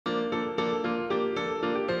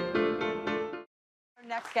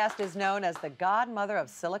next guest is known as the godmother of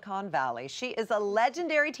Silicon Valley. She is a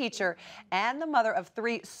legendary teacher and the mother of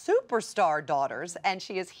 3 superstar daughters, and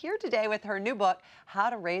she is here today with her new book, How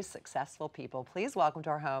to Raise Successful People. Please welcome to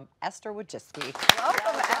our home, Esther Wojcicki.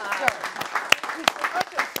 Welcome, Esther.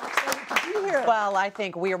 Well, I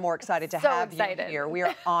think we are more excited to have you here. We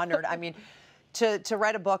are honored. I mean, to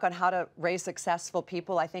write a book on how to raise successful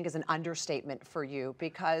people, I think is an understatement for you,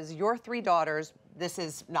 because your 3 daughters, this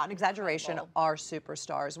is not an exaggeration, are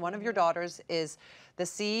superstars. One of your daughters is the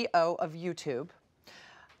CEO of YouTube.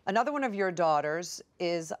 Another one of your daughters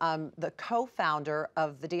is the co-founder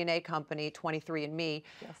of the DNA company 23andMe.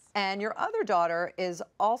 Yes. And your other daughter is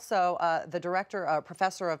also the director,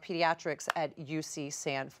 professor of pediatrics at UC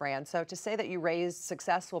San Fran. So to say that you raise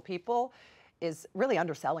successful people is really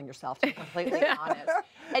underselling yourself, to be completely honest.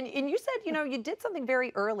 And you said, you know, you did something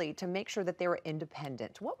very early to make sure that they were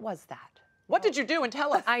independent. What was that? What did you do? And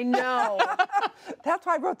tell us. I know. That's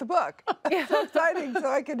why I wrote the book. It's so exciting,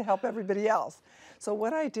 so I could help everybody else. So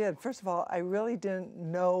what I did, first of all, I really didn't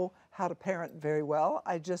know how to parent very well.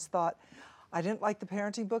 I just thought, I didn't like the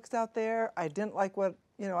parenting books out there. I didn't like what,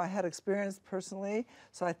 you know, I had experienced personally.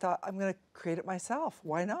 So I thought, I'm going to create it myself.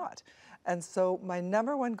 Why not? And so my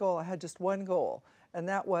 #1 goal, I had just one goal, and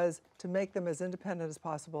that was to make them as independent as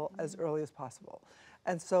possible, as early as possible.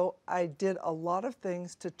 And so I did a lot of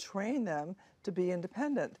things to train them to be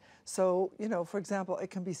independent. So, you know, for example,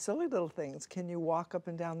 it can be silly little things. Can you walk up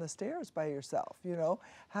and down the stairs by yourself? You know,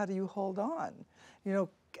 how do you hold on? You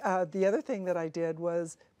know, the other thing that I did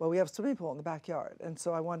was, well, we have a swimming pool in the backyard, and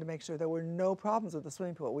so I wanted to make sure there were no problems with the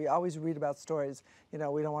swimming pool. We always read about stories, you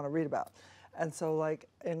know, we don't want to read about. And so, like,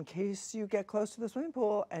 in case you get close to the swimming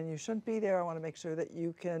pool and you shouldn't be there, I want to make sure that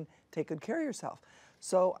you can take good care of yourself.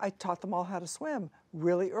 So I taught them all how to swim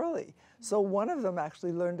really early. So one of them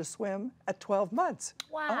actually learned to swim at 12 months.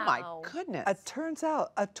 Wow. Oh my goodness. It turns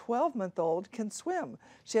out a 12-month-old can swim.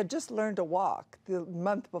 She had just learned to walk the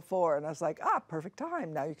month before, and I was like, perfect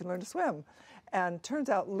time, now you can learn to swim. And turns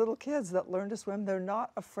out little kids that learn to swim, they're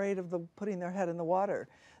not afraid of putting their head in the water.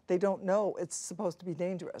 They don't know it's supposed to be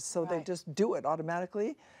dangerous, so they just do it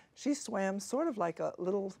automatically. She swam sort of like a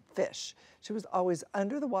little fish. She was always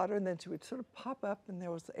under the water, and then she would sort of pop up, and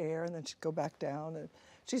there was air, and then she'd go back down. And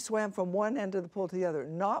she swam from one end of the pool to the other,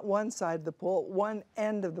 not one side of the pool, one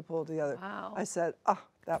end of the pool to the other. Wow. I said,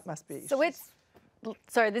 that must be. So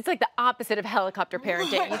sorry, this is like the opposite of helicopter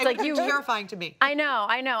parenting. It's like terrifying to me. I know.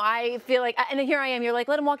 I feel like, and here I am. You're like,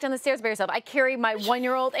 let him walk down the stairs by yourself. I carry my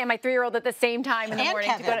 1-year-old and my 3-year-old at the same time in the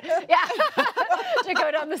morning to go to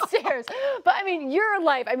go down the stairs. But I mean, your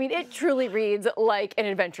life, I mean, it truly reads like an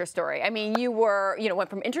adventure story. I mean, you went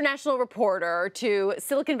from international reporter to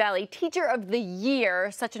Silicon Valley Teacher of the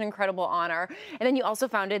Year, such an incredible honor. And then you also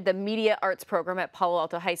founded the Media Arts program at Palo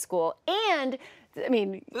Alto High School, and I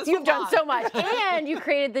mean, you've done so much. And you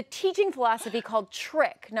created the teaching philosophy called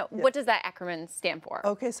TRIC. Now, what does that acronym stand for?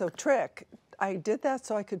 Okay, so TRIC, I did that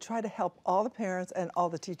so I could try to help all the parents and all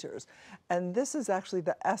the teachers. And this is actually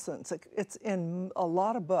the essence. It's in a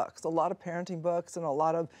lot of books, a lot of parenting books and a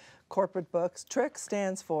lot of corporate books. TRIC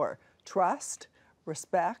stands for trust,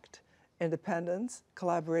 respect, independence,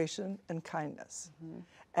 collaboration, and kindness.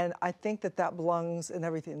 And I think that belongs in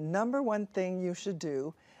everything. #1 thing you should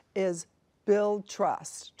do is build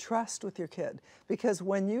trust with your kid, because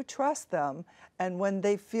when you trust them and when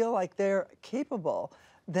they feel like they're capable,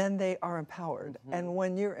 then they are empowered. And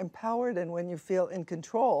when you're empowered and when you feel in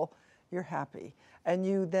control, you're happy. And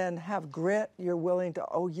you then have grit, you're willing to,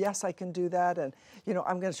 oh yes, I can do that, and you know,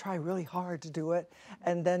 I'm gonna try really hard to do it.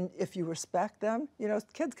 And then if you respect them, you know,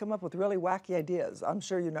 kids come up with really wacky ideas, I'm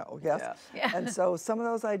sure you know, yes? Yeah. And so some of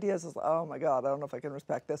those ideas is, oh my God, I don't know if I can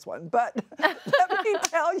respect this one. But let me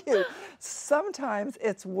tell you, sometimes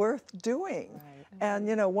it's worth doing. Right. And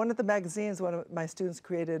you know, one of the magazines one of my students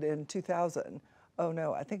created in 2000, oh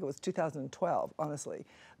no, I think it was 2012, honestly.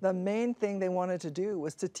 The main thing they wanted to do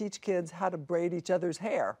was to teach kids how to braid each other's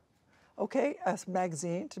hair. Okay, a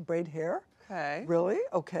magazine to braid hair? Okay. Really?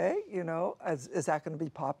 Okay, you know, is that going to be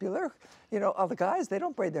popular? You know, all the guys, they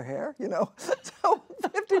don't braid their hair, you know. So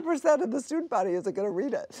 50% of the student body isn't going to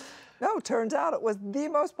read it. No, turns out it was the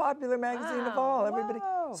most popular magazine of all. Everybody.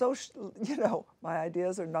 So, you know, my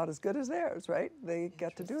ideas are not as good as theirs, right? They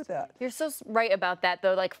get to do that. You're so right about that,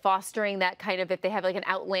 though, like fostering that kind of, if they have like an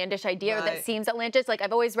outlandish idea or that seems outlandish. Like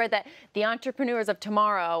I've always read that the entrepreneurs of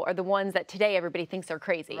tomorrow are the ones that today everybody thinks are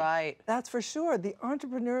crazy. Right. That's for sure. The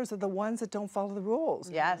entrepreneurs are the ones that don't follow the rules.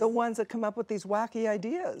 Yes. The ones that come up with these wacky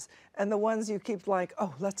ideas. And the ones you keep like,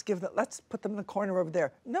 oh, let's put them in the corner over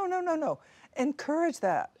there. No, no, no, no. encourage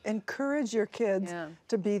that. Encourage your kids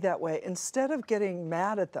to be that way. Instead of getting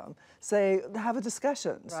mad at them, say, have a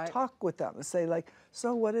discussion, talk with them, say like,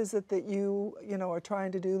 so what is it that you are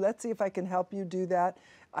trying to do? Let's see if I can help you do that.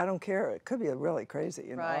 I don't care. It could be really crazy.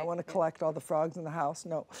 You know, I want to collect all the frogs in the house.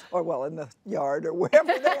 No, or well, in the yard or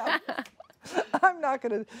wherever they are. I'm not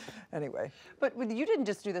going to, anyway. But you didn't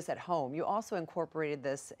just do this at home. You also incorporated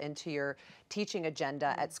this into your teaching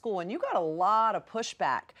agenda at school, and you got a lot of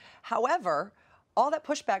pushback. However, all that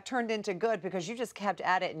pushback turned into good because you just kept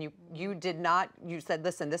at it, and you said,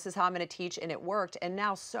 listen, this is how I'm going to teach, and it worked. And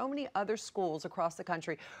now so many other schools across the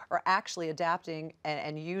country are actually adapting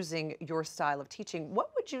and using your style of teaching. What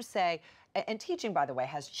would you say? And teaching, by the way,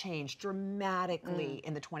 has changed dramatically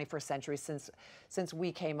in the 21st century since we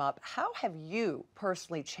came up. How have you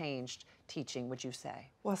personally changed teaching, would you say?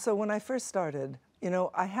 Well, so when I first started,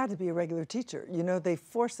 I had to be a regular teacher. They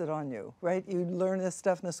force it on you, right? You learn this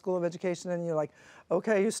stuff in the School of Education, and you're like,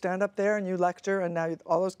 okay, you stand up there and you lecture, and now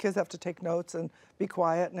all those kids have to take notes and be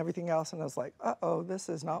quiet and everything else. And I was like, uh-oh, this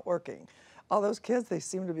is not working. All those kids, they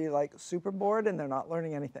seem to be like super bored, and they're not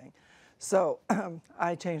learning anything. So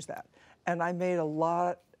I changed that. And I made a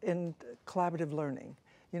lot in collaborative learning,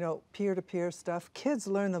 peer-to-peer stuff. Kids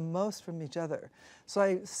learn the most from each other. So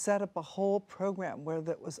I set up a whole program where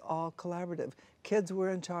that was all collaborative. Kids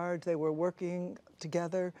were in charge, they were working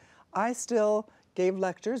together. I still gave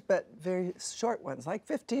lectures, but very short ones, like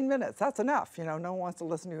 15 minutes, that's enough. No one wants to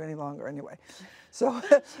listen to you any longer anyway. So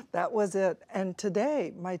that was it. And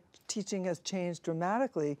today, my teaching has changed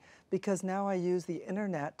dramatically because now I use the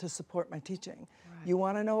internet to support my teaching. You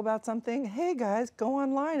want to know about something? Hey guys, go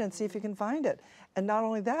online and see if you can find it. And not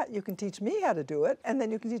only that, you can teach me how to do it, and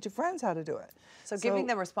then you can teach your friends how to do it. So giving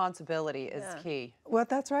them responsibility is key. Well,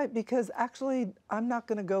 that's right, because actually I'm not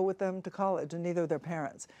going to go with them to college, and neither their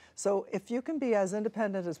parents. So if you can be as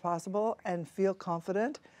independent as possible and feel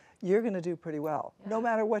confident, you're going to do pretty well, no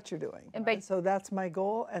matter what you're doing. And so that's my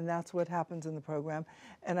goal, and that's what happens in the program.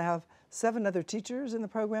 And I have 7 other teachers in the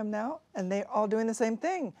program now, and they're all doing the same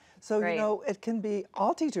thing. So, it can be,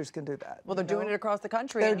 all teachers can do that. Well, they're doing it across the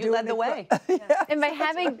country, and you led the way. And by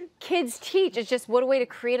having kids teach, it's just what a way to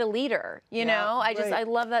create a leader, I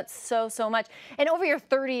love that so, so much. And over your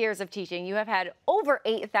 30 years of teaching, you have had over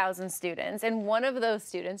 8,000 students, and one of those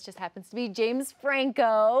students just happens to be James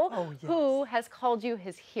Franco, who has called you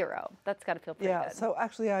his hero. That's got to feel pretty good. Yeah, so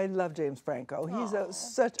actually I love James Franco. He's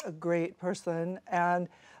such a great person, and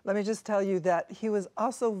let me just tell you that he was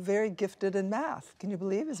also very gifted in math. Can you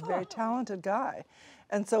believe? He's a very talented guy.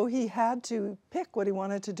 And so he had to pick what he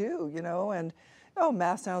wanted to do, and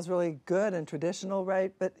math sounds really good and traditional,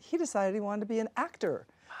 right? But he decided he wanted to be an actor.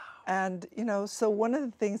 And, so one of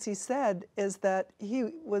the things he said is that he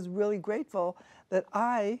was really grateful that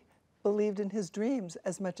I believed in his dreams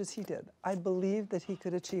as much as he did. I believed that he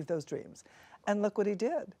could achieve those dreams. And look what he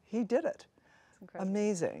did. He did it.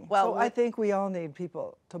 Amazing. Well, so I think we all need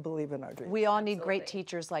people to believe in our dreams. We all need great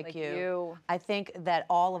teachers like you. I think that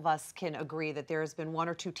all of us can agree that there has been 1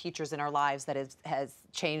 or 2 teachers in our lives that has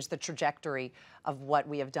changed the trajectory of what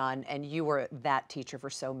we have done, and you were that teacher for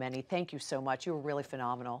so many. Thank you so much. You were really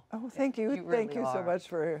phenomenal. Oh, thank you. Thank you so much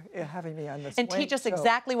for having me on this. And teach us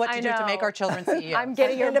exactly what to do to make our children CEOs. I'm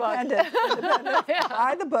getting your book. Independent.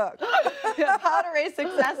 Buy the book. How to Raise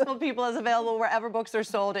Successful People is available wherever books are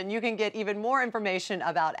sold, and you can get even more information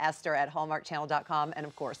about Esther at hallmarkchannel.com and,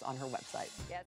 of course, on her website. Yes.